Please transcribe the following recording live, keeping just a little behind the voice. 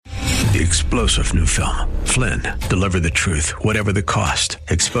The explosive new film, Flynn, deliver the truth, whatever the cost.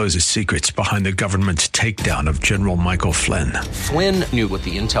 Exposes secrets behind the government's takedown of General Michael Flynn. Flynn knew what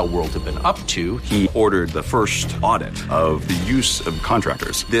the intel world had been up to. He ordered the first audit of the use of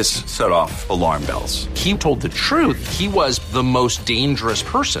contractors. This set off alarm bells. He told the truth. He was the most dangerous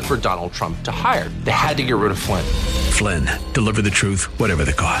person for Donald Trump to hire. They had to get rid of Flynn. Flynn, deliver the truth, whatever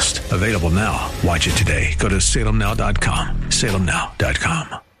the cost. Available now. Watch it today. Go to salemnow.com.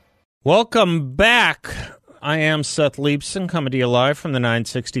 salemnow.com. Welcome back. I am Seth Leibson, coming to you live from the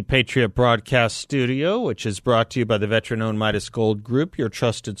 960 Patriot Broadcast Studio, which is brought to you by the veteran-owned Midas Gold Group, your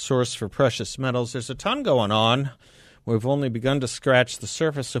trusted source for precious metals. There's a ton going on. We've only begun to scratch the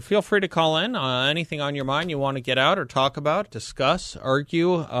surface, so feel free to call in. Anything on your mind you want to get out or talk about, discuss,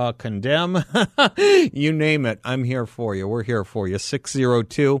 argue, condemn, you name it. I'm here for you. We're here for you.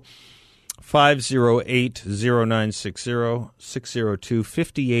 602-508-0960,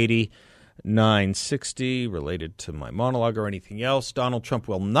 602-5080-960, related to my monologue or anything else. Donald Trump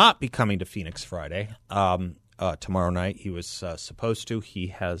will not be coming to Phoenix Friday. Tomorrow night he was supposed to. He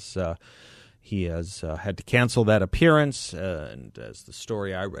has had to cancel that appearance, and as the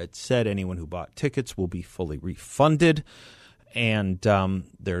story I read said, anyone who bought tickets will be fully refunded, and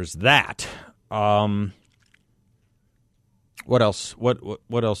there's that. What else?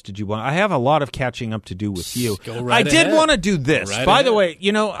 What else did you want? I have a lot of catching up to do with you. I did want to do this. By the way,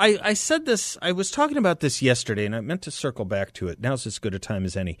 I said this. I was talking about this yesterday, and I meant to circle back to it. Now's as good a time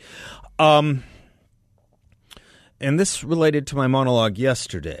as any. And this related to my monologue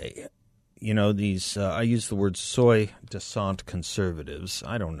yesterday. These I use the word soi disant conservatives.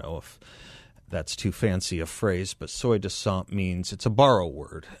 I don't know if that's too fancy a phrase, but soi disant means it's a borrow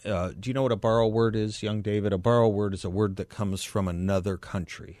word. Do you know what a borrow word is, young David? A borrow word is a word that comes from another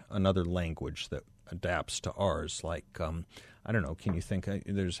country, another language that adapts to ours. Like, I don't know, can you think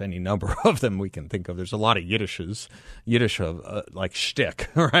there's any number of them we can think of? There's a lot of Yiddish like shtick,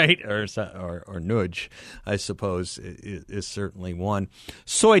 right? Or nudge, I suppose, is certainly one.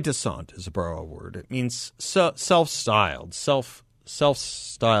 Soi disant is a borrow word. It means self-styled,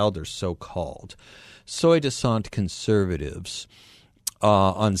 self-styled or so-called. Soi disant conservatives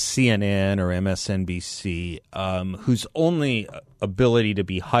on CNN or MSNBC, whose only ability to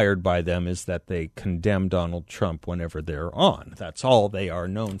be hired by them is that they condemn Donald Trump whenever they're on. That's all they are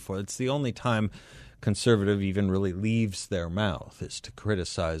known for. It's the only time conservative even really leaves their mouth is to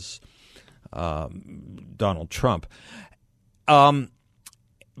criticize Donald Trump.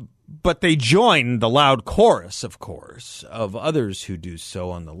 But they join the loud chorus, of course, of others who do so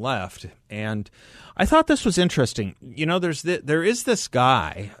on the left. And I thought this was interesting. There is this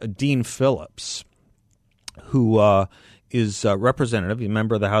guy, Dean Phillips, who is a representative, a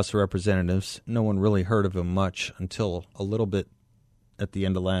member of the House of Representatives. No one really heard of him much until a little bit at the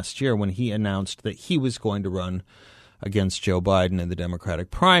end of last year when he announced that he was going to run against Joe Biden in the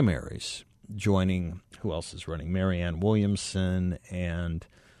Democratic primaries, joining, who else is running? Marianne Williamson and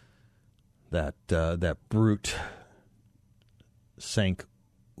that brute Cenk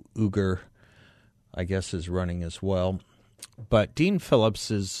Uygur, I guess, is running as well. But Dean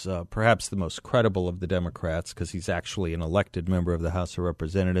Phillips is perhaps the most credible of the Democrats because he's actually an elected member of the House of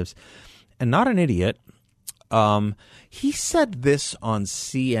Representatives and not an idiot. He said this on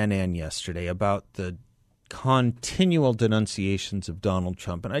CNN yesterday about the continual denunciations of Donald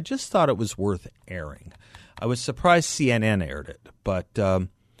Trump, and I just thought it was worth airing. I was surprised CNN aired it, but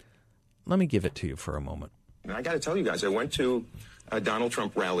let me give it to you for a moment. And I got to tell you guys, I went to a Donald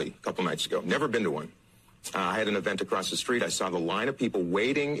Trump rally a couple nights ago. Never been to one. I had an event across the street. I saw the line of people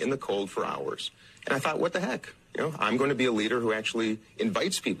waiting in the cold for hours. And I thought, what the heck? I'm going to be a leader who actually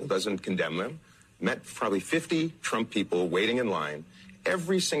invites people, doesn't condemn them. Met probably 50 Trump people waiting in line.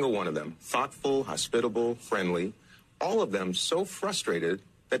 Every single one of them, thoughtful, hospitable, friendly. All of them so frustrated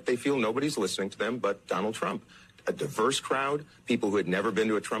that they feel nobody's listening to them but Donald Trump. A diverse crowd, people who had never been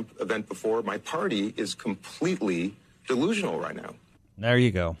to a Trump event before. My party is completely delusional right now. There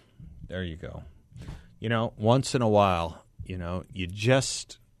you go. There you go. Once in a while, you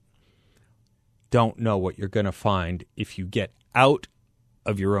just don't know what you're going to find if you get out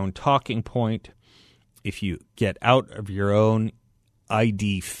of your own talking point, if you get out of your own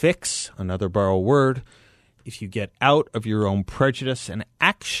ID fix, another borrow word, if you get out of your own prejudice and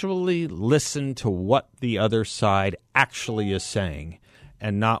actually listen to what the other side actually is saying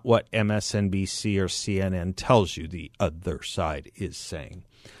and not what MSNBC or CNN tells you the other side is saying.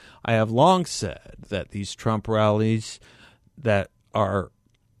 I have long said that these Trump rallies that are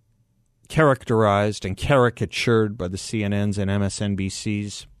characterized and caricatured by the CNNs and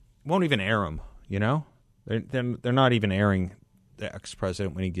MSNBCs won't even air them, They're not even airing the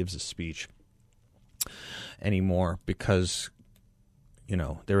ex-president when he gives a speech anymore because,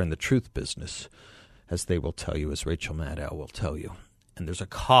 they're in the truth business, as they will tell you, as Rachel Maddow will tell you. And there's a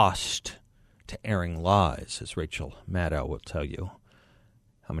cost to airing lies, as Rachel Maddow will tell you.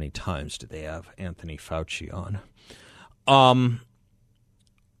 How many times do they have Anthony Fauci on?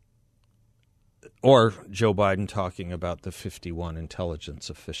 Or Joe Biden talking about the 51 intelligence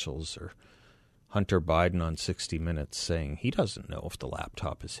officials, or Hunter Biden on 60 Minutes saying he doesn't know if the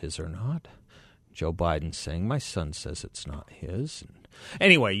laptop is his or not. Joe Biden saying, my son says it's not his.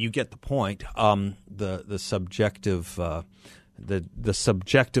 Anyway, you get the point. The subjective the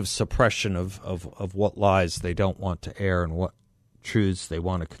subjective suppression of what lies they don't want to air and what truths they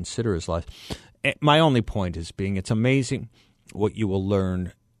want to consider as lies. My only point is it's amazing what you will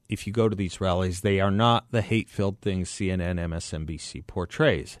learn if you go to these rallies. They are not the hate-filled things CNN, MSNBC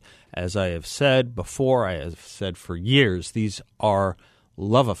portrays. As I have said before, I have said for years, these are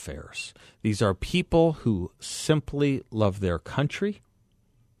love affairs. These are people who simply love their country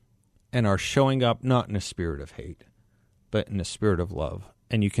and are showing up not in a spirit of hate, but in a spirit of love.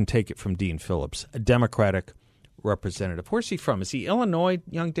 And you can take it from Dean Phillips, a Democratic representative. Where's he from? Is he Illinois,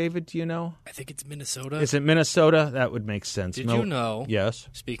 young David? Do you know? I think it's Minnesota. Is it Minnesota? That would make sense. Did you know? Yes.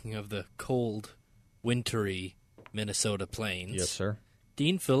 Speaking of the cold, wintry Minnesota plains. Yes, sir.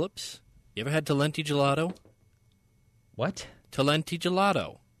 Dean Phillips. You ever had Talenti Gelato? What? Talenti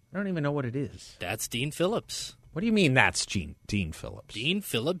Gelato. I don't even know what it is. That's Dean Phillips. What do you mean that's Dean Phillips? Dean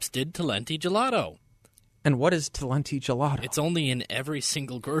Phillips did Talenti Gelato. And what is Talenti Gelato? It's only in every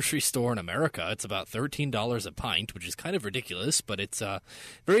single grocery store in America. It's about $13 a pint, which is kind of ridiculous, but it's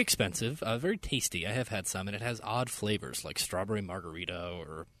very expensive, very tasty. I have had some, and it has odd flavors like strawberry margarita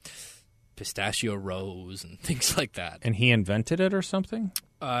or pistachio rose and things like that. And he invented it or something?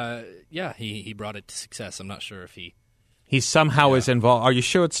 Yeah, he brought it to success. I'm not sure if he somehow is involved. Are you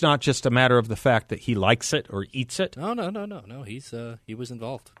sure it's not just a matter of the fact that he likes it or eats it? No. He was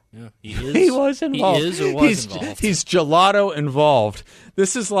involved. Yeah, he is. He was involved. He is or was involved. He's gelato involved.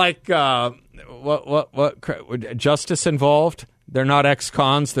 This is like what justice involved? They're not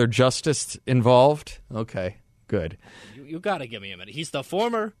ex-cons. They're justice involved. Okay, good. You got to give me a minute. He's the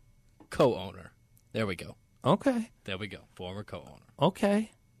former co-owner. There we go. Okay. There we go. Former co-owner.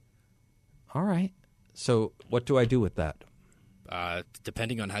 Okay. All right. So what do I do with that?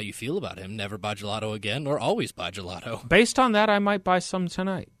 Depending on how you feel about him, never buy gelato again or always buy gelato. Based on that, I might buy some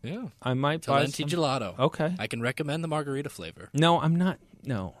tonight. Yeah. I might buy Talenti some. Gelato. Okay. I can recommend the margarita flavor. No, I'm not.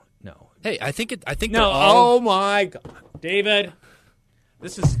 No. Hey, I think no. Oh my God, David.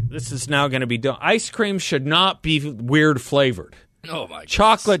 This is now going to be done. Ice cream should not be weird flavored. Oh my God.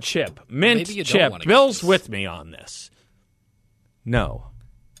 Chocolate chip, mint chip. Bill's with me on this. No.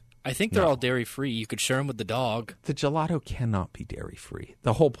 I think they're all dairy-free. You could share them with the dog. The gelato cannot be dairy-free.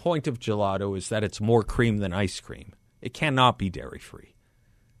 The whole point of gelato is that it's more cream than ice cream. It cannot be dairy-free.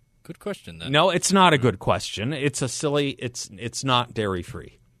 Good question, then. No, it's not a good question. It's a silly. It's not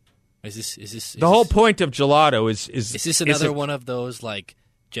dairy-free. Is this the whole point of gelato is this another one of those like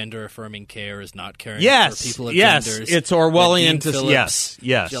gender-affirming care is not caring yes, for people of yes, genders? it's Orwellian. Phillips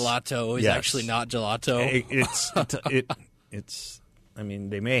Yes, gelato is actually not gelato. It's. I mean,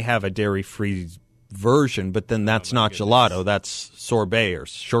 they may have a dairy-free version, but then that's not gelato. That's sorbet or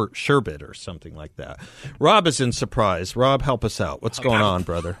sherbet or something like that. Rob is in surprise. Rob, help us out. What's going on,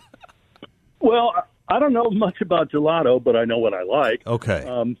 brother? Well, I don't know much about gelato, but I know what I like.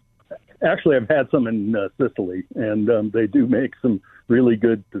 Okay. Actually, I've had some in Sicily, and they do make some really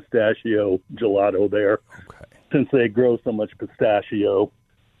good pistachio gelato there. Okay. Since they grow so much pistachio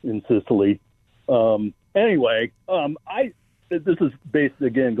in Sicily. Anyway, this is based,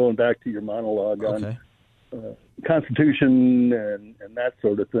 again, going back to your monologue on Constitution and that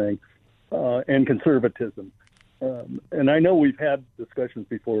sort of thing, and conservatism. And I know we've had discussions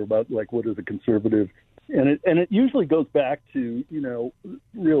before about, like, what is a conservative? And it usually goes back to,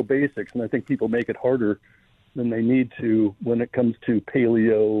 real basics, and I think people make it harder than they need to when it comes to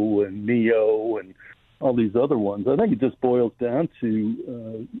paleo and neo and all these other ones. I think it just boils down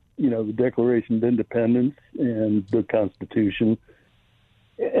to, the Declaration of Independence and the Constitution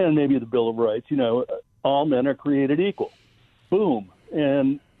and maybe the Bill of Rights. All men are created equal. Boom.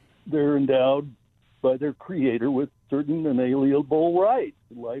 And they're endowed by their creator with certain inalienable rights,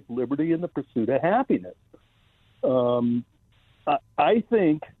 life, liberty, and the pursuit of happiness. I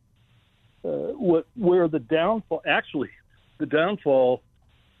think where the downfall,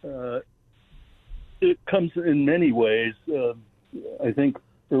 it comes in many ways. I think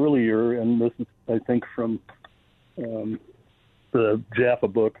earlier, and this is, I think, from the Jaffa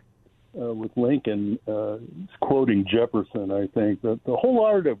book, with Lincoln, quoting Jefferson, I think, that the whole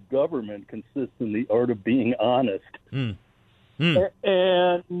art of government consists in the art of being honest. And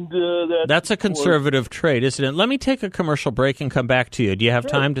that's a conservative trait, isn't it? Let me take a commercial break and come back to you. Do you have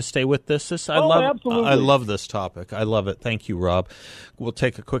time to stay with this? Absolutely. I love this topic. I love it. Thank you, Rob. We'll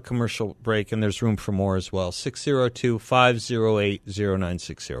take a quick commercial break, and there's room for more as well.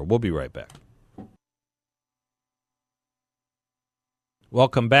 602-508-0960. We'll be right back.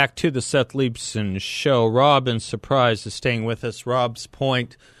 Welcome back to the Seth Leibsohn Show. Rob, in surprise, is staying with us. Rob's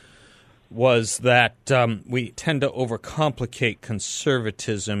point was that we tend to overcomplicate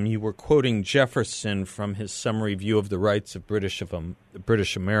conservatism. You were quoting Jefferson from his summary view of the rights of British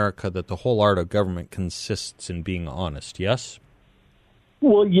America, that the whole art of government consists in being honest, yes?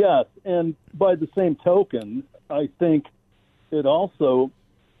 Well, yes, and by the same token, I think it also,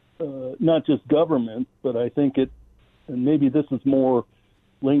 not just government, but I think it, and maybe this is more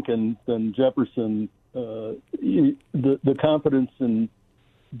Lincoln than Jefferson, the confidence in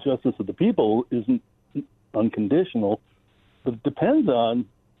justice of the people isn't unconditional, but it depends on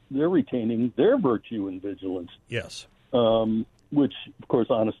their retaining their virtue and vigilance. Yes. Which, of course,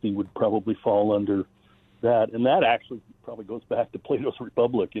 honesty would probably fall under that. And that actually probably goes back to Plato's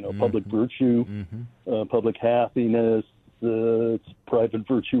Republic, public virtue, public happiness, it's private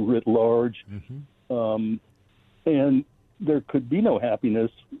virtue writ large. And there could be no happiness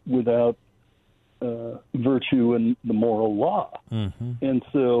without virtue and the moral law. And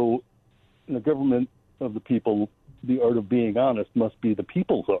so in the government of the people, the art of being honest must be the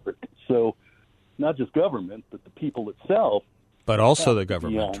people's art. So not just government, but the people itself. But also the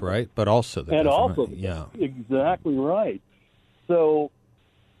government, right? But also the government. Also, yeah. Exactly right. So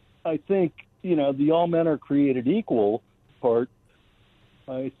I think, the all men are created equal part,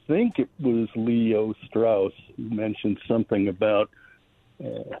 I think it was Leo Strauss who mentioned something about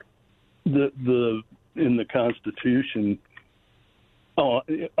the in the Constitution. Oh,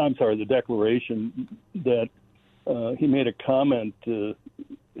 I'm sorry, the Declaration, that he made a comment.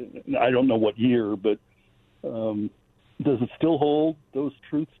 I don't know what year, but does it still hold those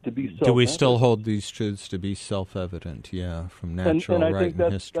truths to be self-evident? Do we still hold these truths to be self-evident? Yeah, from natural and I right think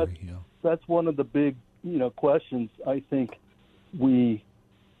and history. That's one of the big questions I think we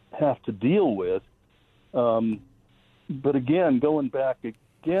have to deal with. But again, going back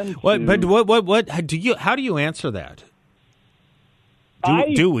again. What do you? How do you answer that?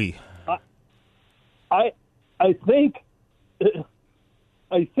 Do we? I think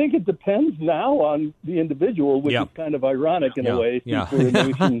it depends now on the individual, which is kind of ironic in a way, since we're a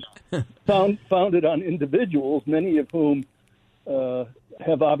nation founded on individuals, many of whom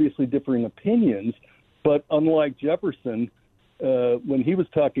have obviously differing opinions. But unlike Jefferson, when he was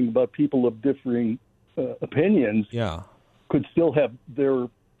talking about people of differing opinions, could still have their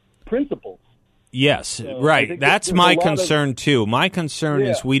principles. Yes, right. That's my concern, too. My concern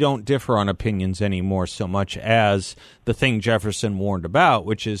is we don't differ on opinions anymore so much as the thing Jefferson warned about,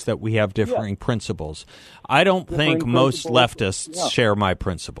 which is that we have differing principles. I don't think most leftists share my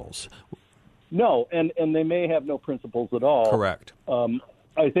principles. No, and they may have no principles at all. Correct.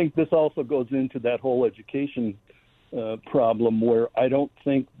 I think this also goes into that whole education problem where I don't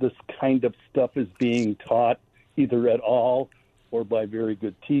think this kind of stuff is being taught either at all or by very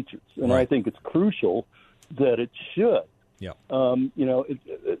good teachers. And I think it's crucial that it should. Yeah.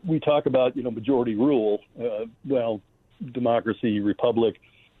 We talk about, majority rule, democracy, republic,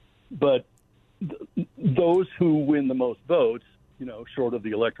 but those who win the most votes, short of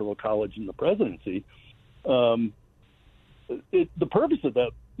the Electoral College and the presidency, the purpose of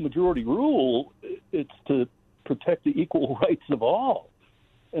that majority rule, it's to protect the equal rights of all.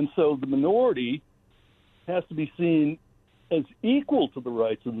 And so the minority has to be seen as equal to the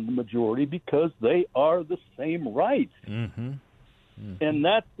rights of the majority because they are the same rights. And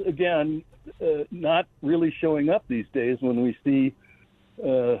that's, again, not really showing up these days when we see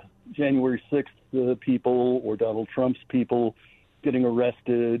January 6th people or Donald Trump's people getting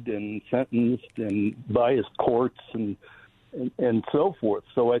arrested and sentenced and biased courts and so forth.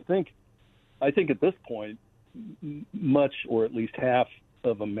 So I think at this point, much or at least half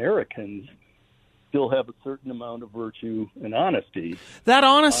of Americans still have a certain amount of virtue and honesty. That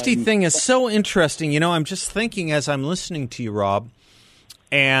honesty thing is so interesting. I'm just thinking as I'm listening to you, Rob,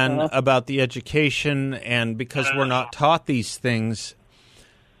 and about the education, and because we're not taught these things,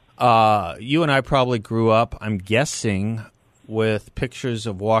 you and I probably grew up, I'm guessing, with pictures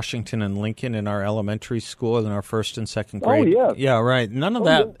of Washington and Lincoln in our elementary school in our first and second grade. Oh, yeah. Yeah, right. None of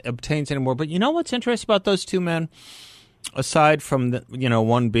that obtains anymore. But you know what's interesting about those two men? Aside from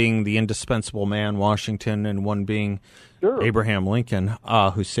one being the indispensable man, Washington, and one being Abraham Lincoln,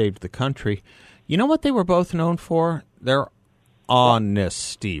 who saved the country, you know what they were both known for? Their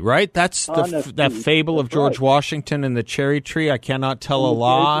honesty, right? That's that fable of George Washington and the cherry tree. I cannot tell a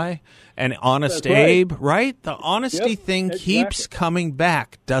lie. And Honest Abe, right? The honesty thing keeps coming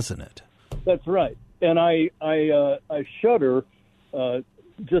back, doesn't it? That's right. And I shudder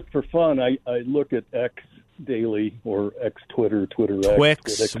just for fun. I look at X daily, or X Twitter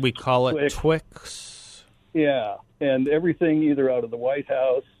Twix. X. We call it Twix. Yeah, and everything either out of the White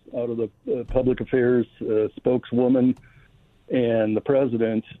House, out of the public affairs spokeswoman, and the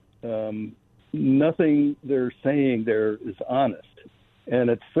president, nothing they're saying there is honest.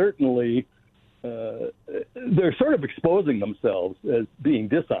 And it's certainly, they're sort of exposing themselves as being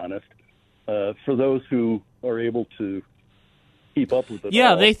dishonest for those who are able to keep up with it.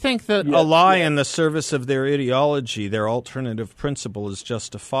 Yeah, they think that a lie in the service of their ideology, their alternative principle, is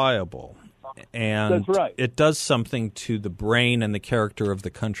justifiable. And that's right. It does something to the brain and the character of the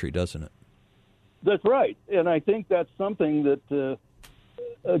country, doesn't it? That's right. And I think that's something that,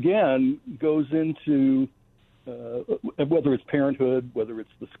 again, goes into whether it's parenthood, whether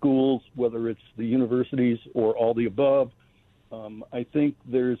it's the schools, whether it's the universities, or all the above. I think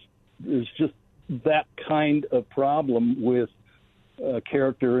there's just that kind of problem with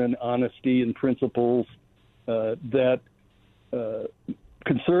character and honesty and principles that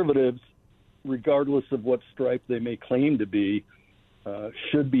conservatives, regardless of what stripe they may claim to be,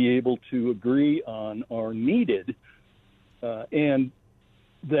 should be able to agree on are needed, and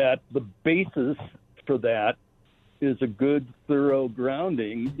that the basis for that is a good, thorough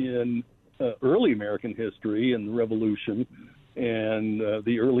grounding in early American history and the Revolution and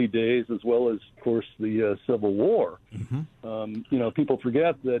the early days, as well as, of course, the Civil War. Mm-hmm. People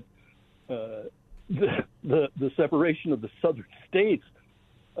forget that the separation of the southern states,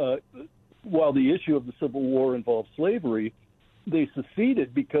 while the issue of the Civil War involved slavery, they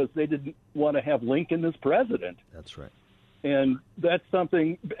seceded because they didn't want to have Lincoln as president. That's right. And that's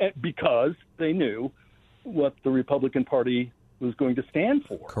something because they knew what the Republican Party was going to stand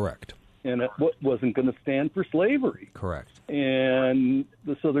for. Correct. And it wasn't going to stand for slavery. Correct. And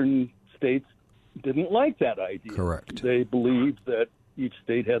the southern states didn't like that idea. Correct. They believed that each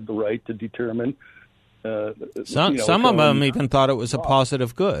state had the right to determine. Some of them even thought it was a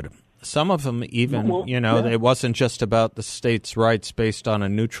positive good. Some of them even, it wasn't just about the states' rights based on a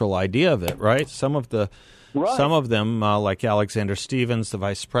neutral idea of it, right? Some of them, like Alexander Stephens, the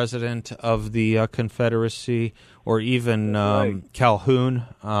vice president of the Confederacy, or even Calhoun,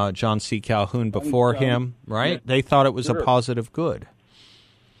 John C. Calhoun before him, right? Yeah. They thought it was a positive good.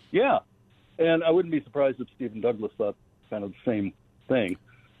 Yeah, and I wouldn't be surprised if Stephen Douglas thought kind of the same thing.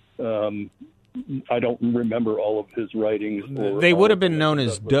 I don't remember all of his writings. They would have been known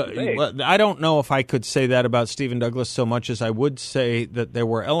as... I don't know if I could say that about Stephen Douglas so much as I would say that there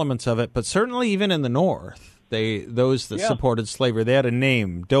were elements of it, but certainly even in the North, those that supported slavery, they had a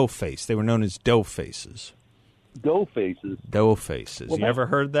name, Doughface. They were known as Doughfaces. Doughfaces? Doughfaces. Well, you ever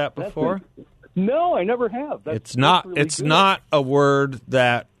heard that before? No, I never have. It's not a word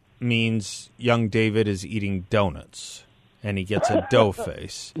that means young David is eating donuts and he gets a dough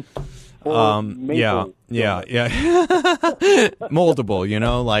face. Yeah.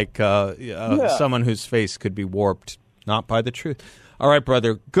 Moldable, like someone whose face could be warped, not by the truth. All right,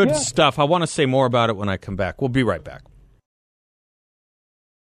 brother, good stuff. I want to say more about it when I come back. We'll be right back.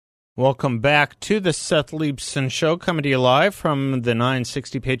 Welcome back to the Seth Leibson Show, coming to you live from the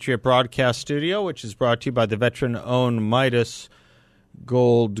 960 Patriot Broadcast Studio, which is brought to you by the veteran-owned Midas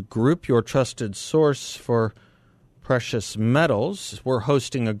Gold Group, your trusted source for precious metals. We're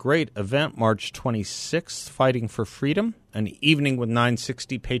hosting a great event March 26th, Fighting for Freedom, an evening with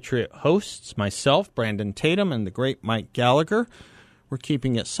 960 Patriot hosts, myself, Brandon Tatum, and the great Mike Gallagher. We're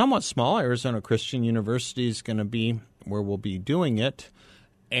keeping it somewhat small. Arizona Christian University is going to be where we'll be doing it.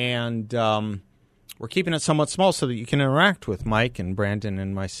 And we're keeping it somewhat small so that you can interact with Mike and Brandon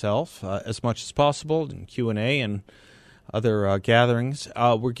and myself as much as possible in Q&A and other gatherings.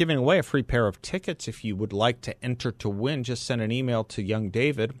 We're giving away a free pair of tickets. If you would like to enter to win, just send an email to young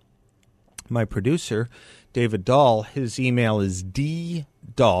David, my producer, David Dahl. His email is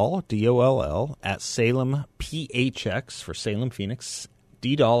ddahl, D-O-L-L, at Salem PHX, for Salem, Phoenix,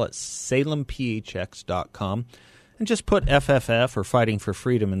 ddahl at salemphx.com. And just put FFF or Fighting for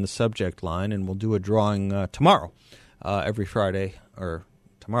Freedom in the subject line, and we'll do a drawing tomorrow, every Friday, or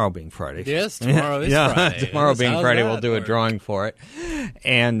tomorrow being Friday. Yes, tomorrow is Friday. Tomorrow being Friday, we'll do a drawing for it,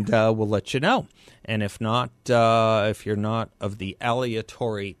 and we'll let you know. And if not, if you're not of the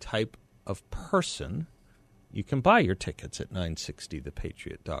aleatory type of person, You can buy your tickets at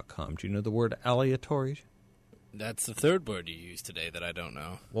 960thepatriot.com. Do you know the word aleatory? That's the third word you used today that I don't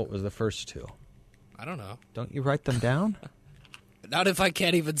know. What was the first two? I don't know. Don't you write them down? Not if I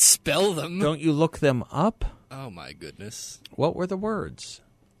can't even spell them. Don't you look them up? Oh, my goodness. What were the words?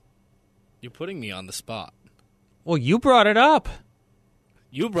 You're putting me on the spot. Well, you brought it up.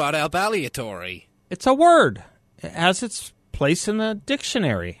 You brought up aleatory. It's a word. It has its place in the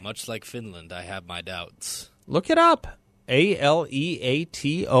dictionary. Much like Finland, I have my doubts. Look it up. Aleatory.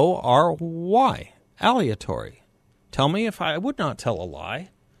 Aleatory. Tell me if I would not tell a lie.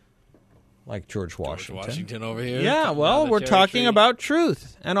 Like George Washington. George Washington over here. Yeah, well, we're talking about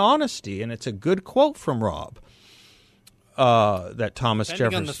truth and honesty, and it's a good quote from Rob. That Thomas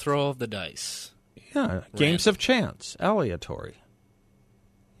Depending Jefferson. on the throw of the dice. Yeah, games of chance. Aleatory.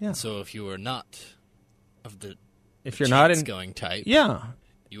 Yeah. So if you were not of the If you're not in going type, yeah.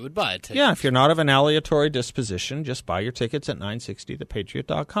 you would buy a ticket. Yeah, if you're not of an aleatory disposition, just buy your tickets at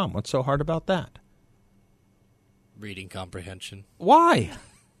 960thepatriot.com. What's so hard about that? Reading comprehension. Why?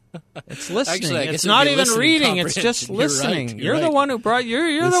 It's listening. Actually, I guess it's it'd not be even listening reading. It's just comprehension. You're listening. right. You're You're the right. one who brought.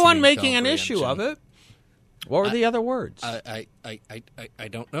 You're the one Listening making an issue of it. What were the other words? I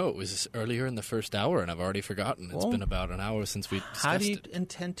don't know. It was earlier in the first hour, and I've already forgotten. It's been about an hour since we discussed How do you it.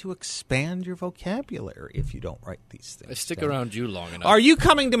 intend to expand your vocabulary if you don't write these things? I stick down? around you long enough. Are you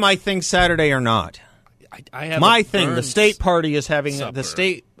coming to my thing Saturday or not? I have My a thing. The Burns state party is having supper. the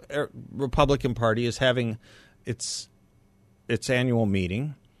state Republican Party is having its annual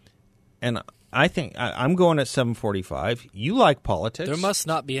meeting, and I think I'm going at 7:45. You like politics? There must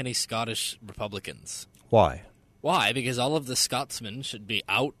not be any Scottish Republicans. Why? Why? Because all of the Scotsmen should be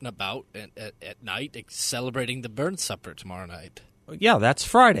out and about at night celebrating the Burns supper tomorrow night. Yeah, that's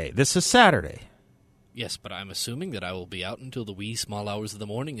Friday. This is Saturday. Yes, but I'm assuming that I will be out until the wee small hours of the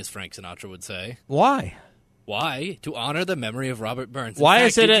morning, as Frank Sinatra would say. Why? Why? To honor the memory of Robert Burns. In Why fact,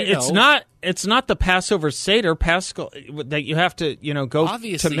 is it? did you It's know- not. It's not the Passover Seder, Paschal, that you have to, go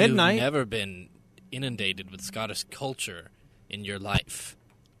Obviously, to midnight. you've never been inundated with Scottish culture in your life,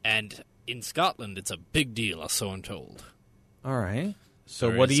 and in Scotland, it's a big deal. So I'm told. All right. So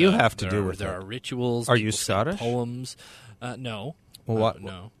There what do is, you have to there do are- with there it? are rituals. Are you people say Scottish? Poems. No. Well, what?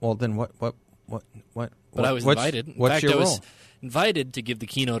 No. Well, then what? But I was what's- invited. In What's fact, your I was role? invited to give the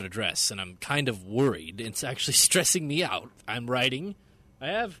keynote address, and I'm kind of worried. It's actually stressing me out. I'm writing.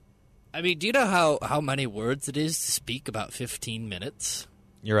 Do you know how many words it is to speak about 15 minutes?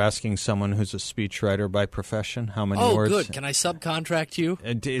 You're asking someone who's a speechwriter by profession how many Oh, words? good. Can I subcontract you?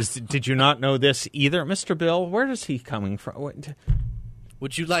 Did you not know this either, Mr. Bill? Where is he coming from?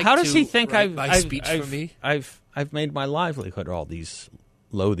 Would you like How to does he think write my speech I've, for me? I've made my livelihood all these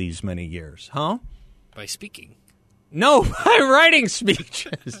many years, huh? By speaking. No, by writing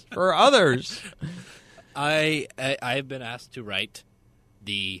speeches for others. I've been asked to write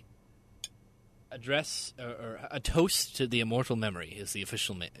the address or a toast to the immortal memory is the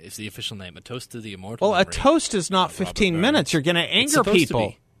official name. A toast to the immortal Well, a memory. toast is not 15 Burns. minutes. You're going to It's anger supposed to people.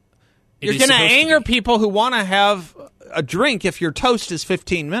 be. It You're is going to supposed anger be. people who want to have a drink if your toast is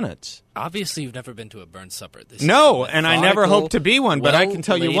 15 minutes. Obviously, you've never been to a Burns supper. This No, is a and I never methodical, hope to be one, but I can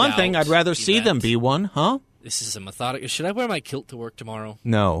tell you well one thing. laid I'd rather out see them event. be one, huh? This is a methodical. Should I wear my kilt to work tomorrow?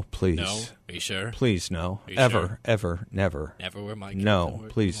 No, please. No. Are you sure? Please, no. Are you Ever, sure? ever, never. Never wear my kilt to No,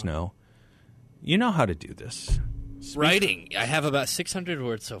 work please, tomorrow. no. You know how to do this. Writing. I have about 600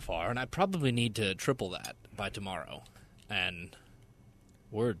 words so far, and I probably need to triple that by tomorrow. And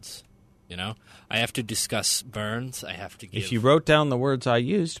words, I have to discuss Burns. I have to give If you wrote down the words I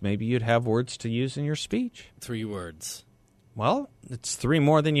used, maybe you'd have words to use in your speech. 3 words. Well, it's 3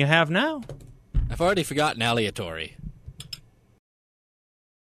 more than you have now. I've already forgotten aleatory.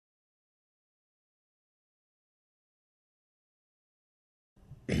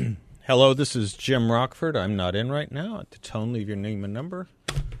 Hello, this is Jim Rockford. I'm not in right now. At the tone, leave your name and number,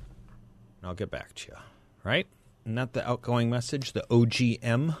 and I'll get back to you. Right? Not the outgoing message, the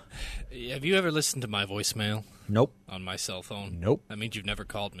OGM. Have you ever listened to my voicemail Nope. on my cell phone? Nope. That means you've never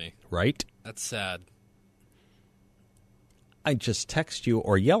called me. Right? That's sad. I just text you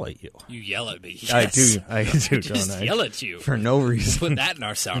or yell at you. You yell at me. I Yes. do, I don't just I? yell at you. For no reason. Put that in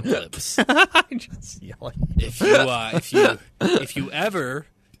our sound clips. I just yell at you. If you ever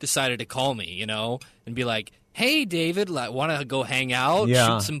decided to call me, and be like, "Hey, David, want to go hang out,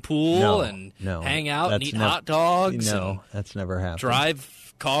 Yeah. shoot some pool, No, and no. hang out and That's eat hot dogs, and No, that's never happened. drive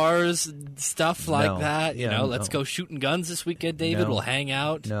cars, and stuff like No. that. Yeah, Let's no. go shooting guns this weekend, David. No. We'll hang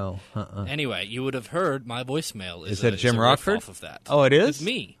out." No. Anyway, you would have heard my voicemail. Is it Jim a riff Rockford? off of that. Oh, it is? It's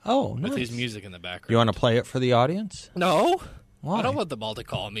me. Oh, With his nice. music in the background. You want to play it for the audience? No. Why? I don't want them all to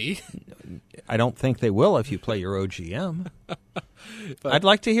call me. I don't think they will if you play your OGM. I'd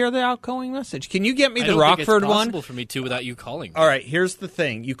like to hear the outgoing message. Can you get me the Rockford one? It's possible for me to without you calling me. All right, here's the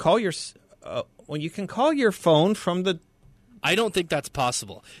thing. You call your you can call your phone from the. I don't think that's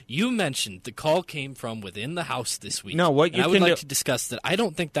possible. You mentioned the call came from within the house this week. No, what you I can would like do, to discuss that. I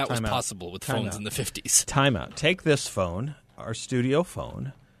don't think that was Time out. possible with Time phones out. in the 50s. Time out. Take this phone, our studio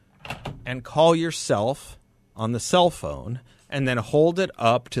phone, and call yourself on the cell phone, and then hold it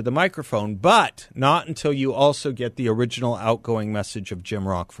up to the microphone, but not until you also get the original outgoing message of Jim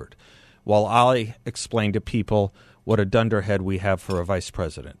Rockford, while I explain to people what a dunderhead we have for a vice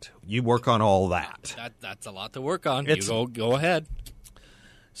president. You work on all that. That's a lot to work on. It's- You go ahead.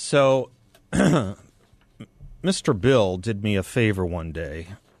 So, Mr. Bill did me a favor one day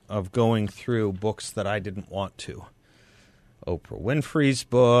of going through books that I didn't want to. Oprah Winfrey's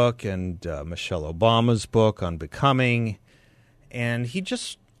book and Michelle Obama's book on Becoming. And he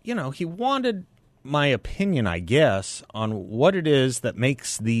just, he wanted my opinion, I guess, on what it is that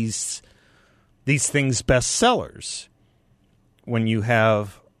makes these things bestsellers. When you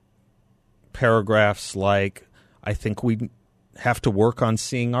have paragraphs like, I think we have to work on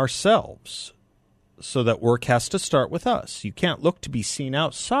seeing ourselves, so that work has to start with us. You can't look to be seen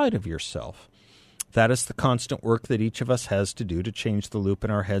outside of yourself. That is the constant work that each of us has to do to change the loop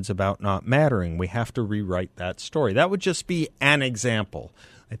in our heads about not mattering. We have to rewrite that story. That would just be an example.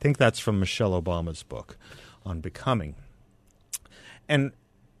 I think that's from Michelle Obama's book on Becoming. And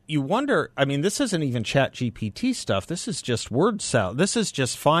you wonder, this isn't even ChatGPT stuff. This is just word salad. This is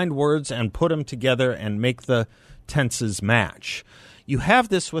just find words and put them together and make the tenses match. You have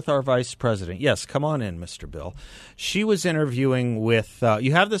this with our vice president. Yes, come on in, Mr. Bill. She was interviewing with,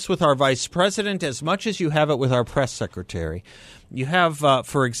 you have this with our vice president as much as you have it with our press secretary. You have,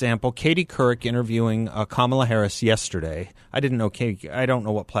 for example, Katie Couric interviewing Kamala Harris yesterday. I don't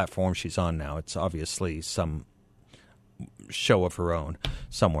know what platform she's on now. It's obviously some show of her own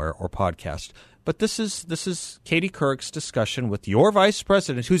somewhere or podcast. But this is Katie Couric's discussion with your vice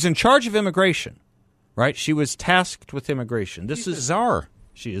president, who's in charge of immigration. Right? She was tasked with immigration. This is czar.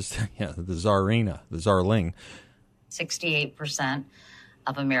 She is, the czarina, the czarling. 68%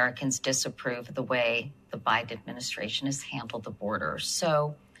 of Americans disapprove of the way the Biden administration has handled the border.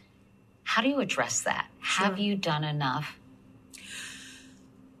 So how do you address that? Have you done enough?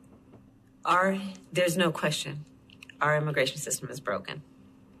 There's no question. Our immigration system is broken.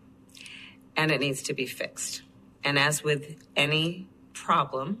 And it needs to be fixed. And as with any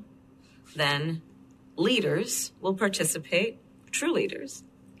problem, then leaders will participate, true leaders,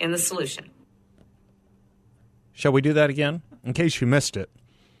 in the solution. Shall we do that again? In case you missed it.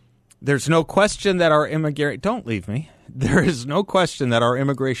 There's no question that our don't leave me. There is no question that our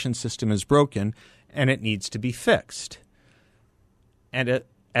immigration system is broken and it needs to be fixed. And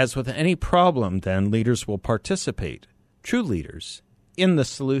as with any problem, then, leaders will participate, true leaders, in the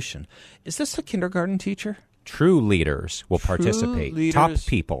solution. Is this a kindergarten teacher? True leaders will participate. Leaders, top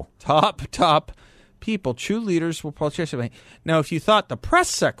people. Top people, true leaders will participate. Now, if you thought the press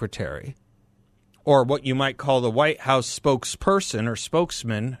secretary, or what you might call the White House spokesperson or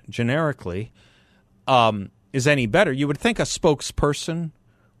spokesman generically, is any better, you would think a spokesperson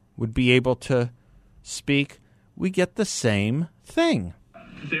would be able to speak. We get the same thing.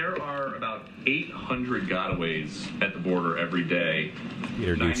 There are about 800 gotaways at the border every day,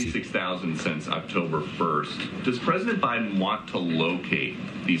 96,000 since October 1st. Does President Biden want to locate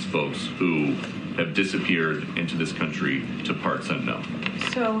these folks who have disappeared into this country to parts unknown?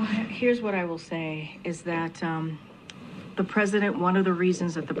 So here's what I will say is that the president, one of the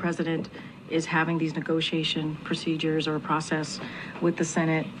reasons that the president is having these negotiation procedures or process with the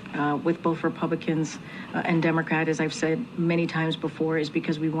Senate, with both Republicans and Democrats, as I've said many times before, is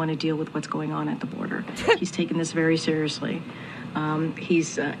because we want to deal with what's going on at the border. He's taken this very seriously.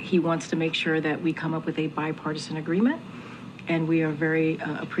 He wants to make sure that we come up with a bipartisan agreement, and we are very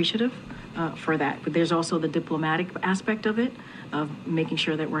appreciative for that. But there's also the diplomatic aspect of it, of making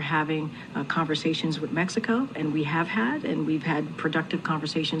sure that we're having conversations with Mexico, and we've had productive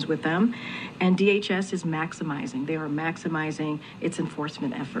conversations with them. And DHS is maximizing. They are maximizing its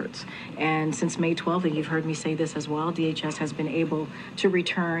enforcement efforts. And since May 12th, and you've heard me say this as well, DHS has been able to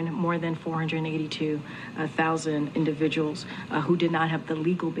return more than 482,000 individuals who did not have the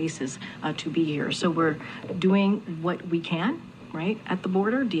legal basis to be here. So we're doing what we can, right, at the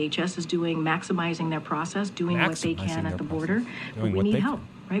border. DHS is maximizing their process, doing what they can at the border. But we need help,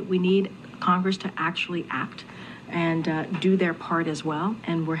 right? We need Congress to actually act and do their part as well.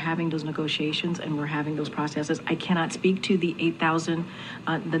 And we're having those negotiations and we're having those processes. I cannot speak to the 8,000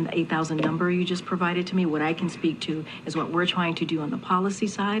 number you just provided to me. What I can speak to is what we're trying to do on the policy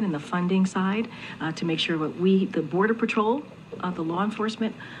side and the funding side to make sure that the Border Patrol, the law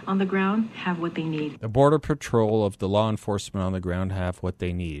enforcement on the ground, have what they need. The Border Patrol of the law enforcement on the ground have what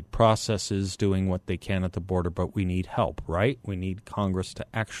they need. Processes doing what they can at the border, but we need help, right? We need Congress to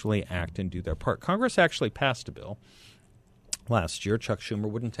actually act and do their part. Congress actually passed a bill last year. Chuck Schumer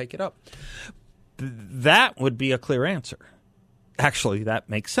wouldn't take it up. That would be a clear answer. Actually, that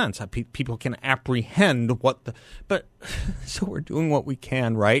makes sense. People can apprehend but so we're doing what we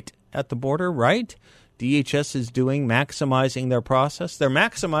can, right, at the border, right? DHS is maximizing their process. They're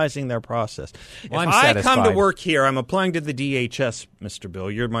maximizing their process. Well, if I come to work here, I'm applying to the DHS, Mr.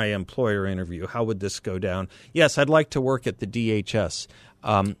 Bill. You're my employer interview. How would this go down? Yes, I'd like to work at the DHS.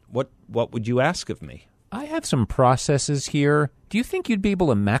 What would you ask of me? I have some processes here. Do you think you'd be able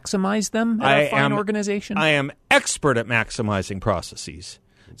to maximize them at a fine organization? I am expert at maximizing processes.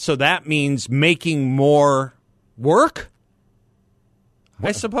 So that means making more work?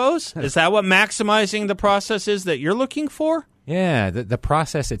 I suppose? Is that what maximizing the process is that you're looking for? Yeah, the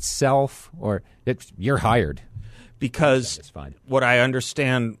process itself, or you're hired. Because what I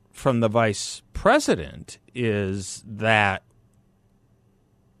understand from the vice president is that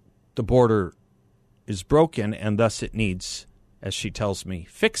the border is broken and thus it needs, as she tells me,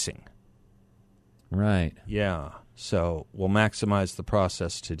 fixing. Right. Yeah. So we'll maximize the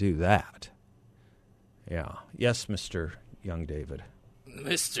process to do that. Yeah. Yes, Mr. Young David.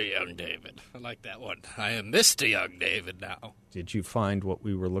 Mr. Young David. I like that one. I am Mr. Young David now. Did you find what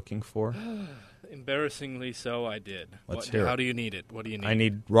we were looking for? Embarrassingly so, I did. Let's hear it. How do you need it? What do you need? I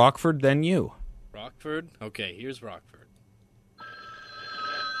need Rockford, then you. Rockford? Okay, here's Rockford.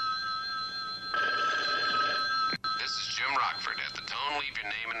 This is Jim Rockford. At the tone, leave your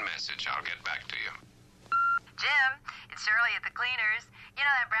name and message. I'll get back to you. Jim, it's Shirley at the cleaners. You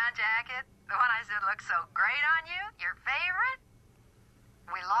know that brown jacket? The one I said looked so great on you? Your favorite?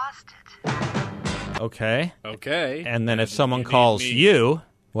 We lost it. Okay. Okay. And then if someone calls you,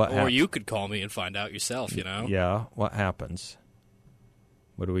 what happens? Or you could call me and find out yourself, you know? Yeah. What happens?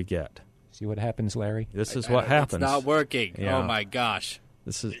 What do we get? See what happens, Larry? This is what happens. It's not working. Yeah. Oh, my gosh.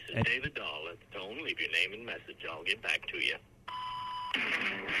 This is David Dahl at the tone. Leave your name and message. I'll get back to you.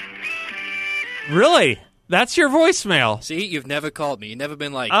 Really? That's your voicemail. See, you've never called me. You've never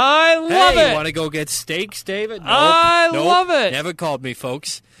been like, I love hey, it. want to go get steaks, David? Nope. I love it. Never called me,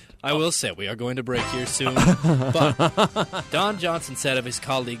 folks. I will say we are going to break here soon. But Don Johnson said of his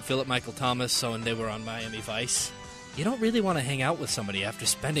colleague, Philip Michael Thomas, when they were on Miami Vice, you don't really want to hang out with somebody after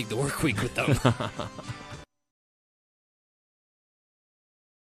spending the work week with them.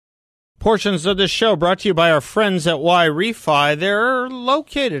 Portions of this show brought to you by our friends at Y-Refi. They're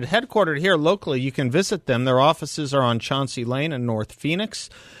headquartered here locally. You can visit them. Their offices are on Chauncey Lane in North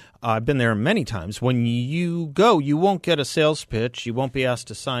Phoenix. I've been there many times. When you go, you won't get a sales pitch. You won't be asked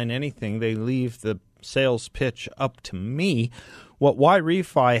to sign anything. They leave the sales pitch up to me. What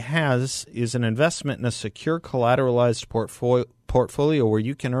Y-Refi has is an investment in a secure collateralized portfolio where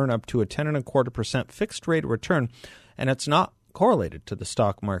you can earn up to a 10.25% fixed rate of return, and it's not correlated to the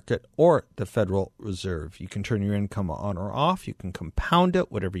stock market or the Federal Reserve. You can turn your income on or off. You can compound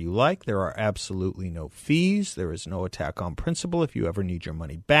it, whatever you like. There are absolutely no fees. There is no attack on principal if you ever need your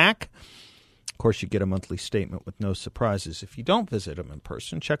money back. Of course, you get a monthly statement with no surprises. If you don't visit them in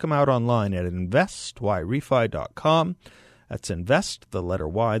person, check them out online at investyrefi.com. That's invest, the letter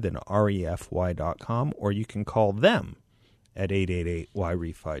Y, then refy.com, or you can call them at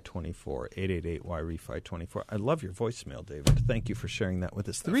 888-YREFI-24, 888-YREFI-24. I love your voicemail, David. Thank you for sharing that with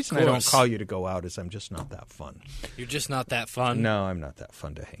us. The reason I don't call you to go out is I'm just not that fun. You're just not that fun? No, I'm not that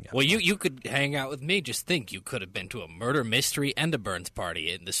fun to hang out. Well, you could hang out with me. Just think, you could have been to a murder mystery and a Burns party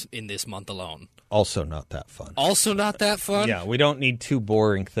in this month alone. Also not that fun. Also not that fun? Yeah, we don't need two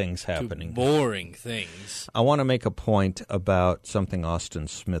boring things happening. Boring things. I want to make a point about something Austin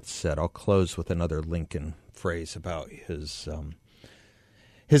Smith said. I'll close with another Lincoln phrase about his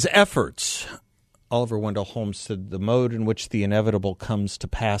efforts. Oliver Wendell Holmes said, the mode in which the inevitable comes to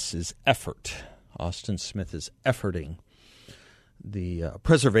pass is effort. Austin Smith is efforting the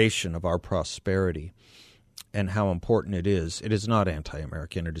preservation of our prosperity and how important it is. It is not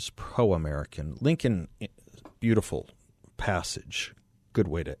anti-American. It is pro-American. Lincoln, beautiful passage, good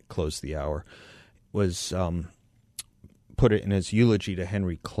way to close the hour, was put it in his eulogy to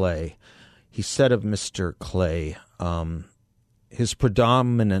Henry Clay. He said of Mr. Clay, his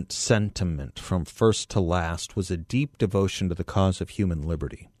predominant sentiment from first to last was a deep devotion to the cause of human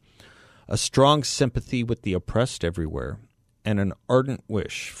liberty, a strong sympathy with the oppressed everywhere, and an ardent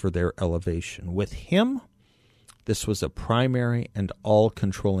wish for their elevation. With him, this was a primary and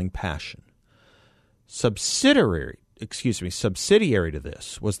all-controlling passion. Subsidiary to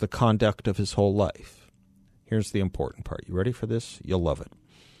this was the conduct of his whole life. Here's the important part. You ready for this? You'll love it.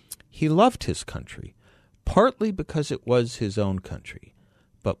 He loved his country, partly because it was his own country,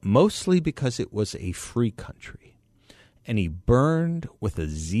 but mostly because it was a free country. And he burned with a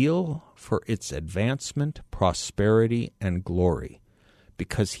zeal for its advancement, prosperity, and glory,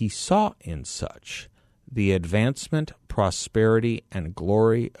 because he saw in such the advancement, prosperity, and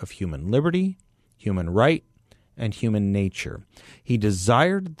glory of human liberty, human right, and human nature. He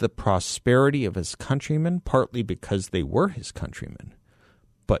desired the prosperity of his countrymen, partly because they were his countrymen,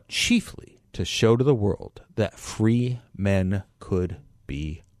 but chiefly to show to the world that free men could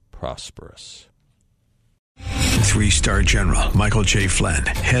be prosperous. 3-star General Michael J. Flynn,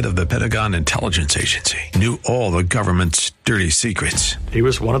 head of the Pentagon Intelligence Agency, knew all the government's dirty secrets. He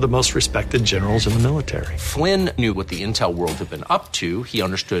was one of the most respected generals in the military. Flynn knew what the intel world had been up to. He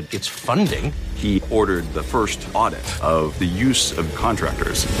understood its funding. He ordered the first audit of the use of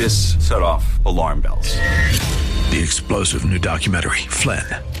contractors. This set off alarm bells. The explosive new documentary, Flynn,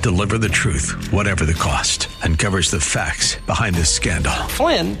 Deliver the Truth, Whatever the Cost, uncovers the facts behind this scandal.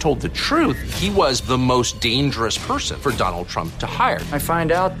 Flynn told the truth. He was the most dangerous person for Donald Trump to hire. I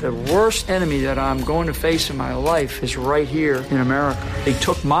find out the worst enemy that I'm going to face in my life is right here in America. They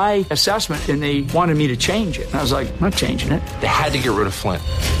took my assessment and they wanted me to change it. And I was like, I'm not changing it. They had to get rid of Flynn.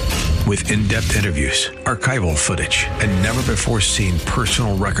 With in-depth interviews, archival footage, and never-before-seen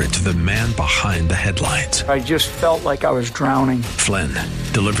personal records of the man behind the headlines. I just felt like I was drowning. Flynn,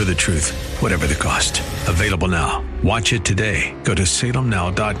 Deliver the Truth, Whatever the Cost. Available now. Watch it today. Go to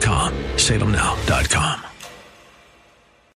salemnow.com. salemnow.com.